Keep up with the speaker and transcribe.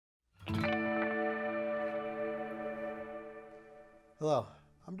Hello,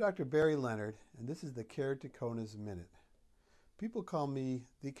 I'm Dr. Barry Leonard, and this is the Keratoconus Minute. People call me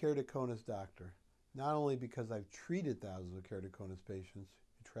the Keratoconus doctor, not only because I've treated thousands of keratoconus patients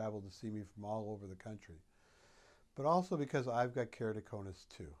who travel to see me from all over the country, but also because I've got keratoconus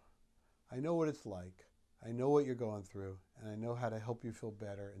too. I know what it's like, I know what you're going through, and I know how to help you feel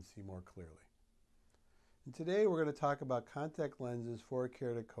better and see more clearly. And today we're going to talk about contact lenses for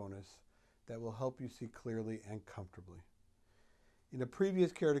keratoconus that will help you see clearly and comfortably. In a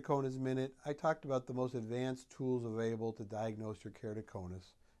previous Keratoconus Minute, I talked about the most advanced tools available to diagnose your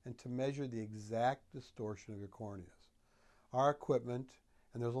keratoconus and to measure the exact distortion of your corneas. Our equipment,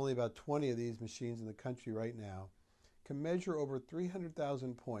 and there's only about 20 of these machines in the country right now, can measure over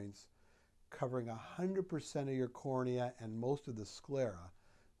 300,000 points, covering 100% of your cornea and most of the sclera,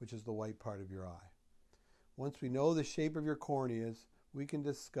 which is the white part of your eye. Once we know the shape of your corneas, we can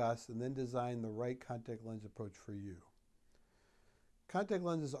discuss and then design the right contact lens approach for you. Contact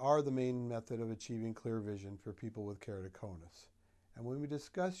lenses are the main method of achieving clear vision for people with keratoconus. And when we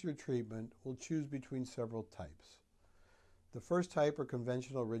discuss your treatment, we'll choose between several types. The first type are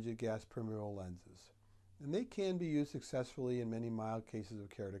conventional rigid gas permeable lenses, and they can be used successfully in many mild cases of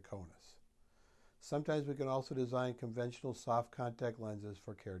keratoconus. Sometimes we can also design conventional soft contact lenses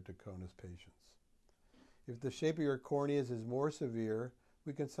for keratoconus patients. If the shape of your corneas is more severe,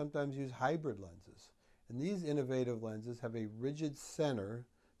 we can sometimes use hybrid lenses. And these innovative lenses have a rigid center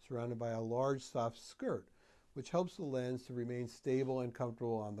surrounded by a large soft skirt, which helps the lens to remain stable and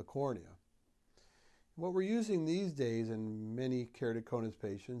comfortable on the cornea. What we're using these days in many keratoconus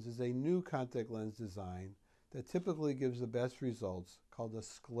patients is a new contact lens design that typically gives the best results, called a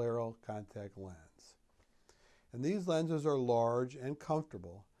SClera contact lens. And these lenses are large and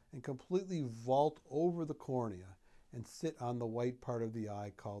comfortable and completely vault over the cornea and sit on the white part of the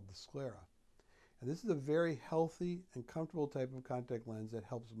eye called the sclera. And this is a very healthy and comfortable type of contact lens that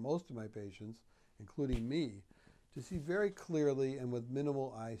helps most of my patients, including me, to see very clearly and with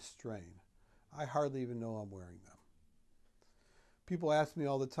minimal eye strain. I hardly even know I'm wearing them. People ask me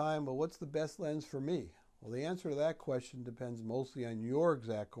all the time, well, what's the best lens for me? Well, the answer to that question depends mostly on your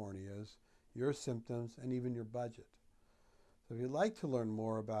exact corneas, your symptoms, and even your budget. So if you'd like to learn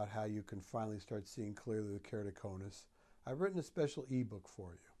more about how you can finally start seeing clearly with keratoconus, I've written a special ebook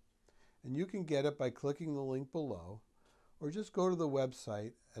for you. And you can get it by clicking the link below, or just go to the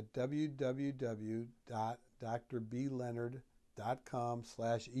website at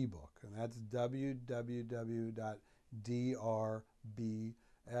www.drbleonard.com/ebook. And that's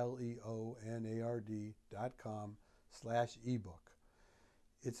www.drbleonard.com/ebook.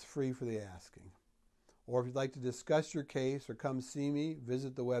 It's free for the asking. Or if you'd like to discuss your case or come see me,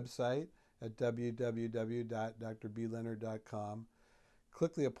 visit the website at www.drbleonard.com.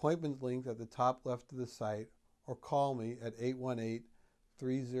 Click the appointment link at the top left of the site, or call me at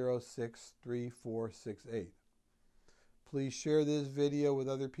 818-306-3468. Please share this video with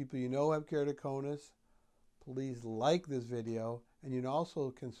other people you know have keratoconus. Please like this video, and you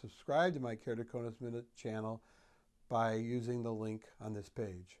also can subscribe to my Keratoconus Minute channel by using the link on this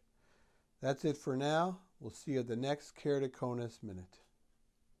page. That's it for now. We'll see you at the next Keratoconus Minute.